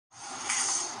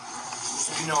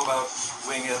You know about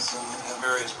Wingus and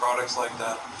various products like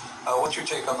that. What's your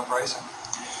take on the pricing?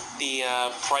 The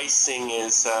pricing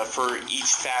is for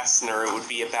each fastener, it would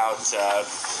be about,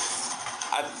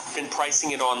 I've been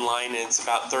pricing it online, and it's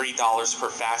about $30 per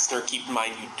fastener. Keep in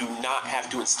mind, you do not have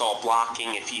to install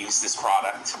blocking if you use this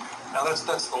product. Now that's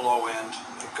the low end.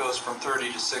 It goes from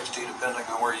 30 to 60 depending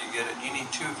on where you get it. You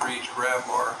need 2 for each grab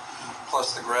bar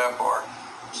plus the grab bar.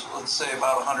 So let's say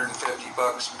about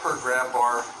 $150 per grab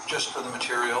bar just for the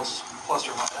materials, plus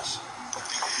or minus.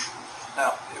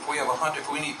 Now, if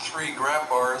we need 3 grab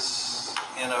bars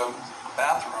in a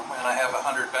bathroom, and I have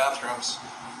 100 bathrooms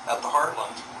at the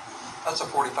Heartland, that's a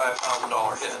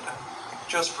 $45,000 hit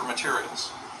just for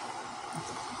materials.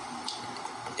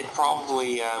 It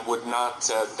probably would not,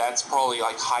 that's probably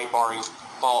like highballing,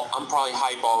 I'm probably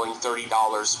highballing $30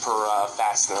 per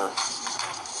fastener.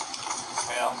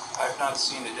 Yeah, I've not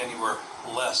seen it anywhere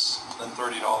less than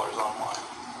 $30 online.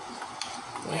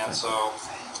 And so,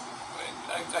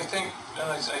 I think,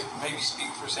 and I maybe speak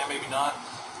for Sam, maybe not,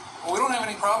 we don't have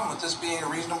any problem with this being a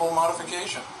reasonable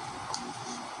modification.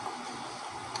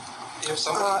 If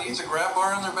somebody needs a grab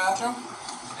bar in their bathroom,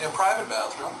 in a private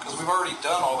bathroom, because we've already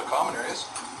done all the common areas,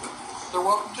 they're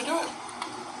welcome to do it.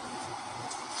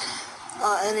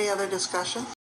 Any other discussion?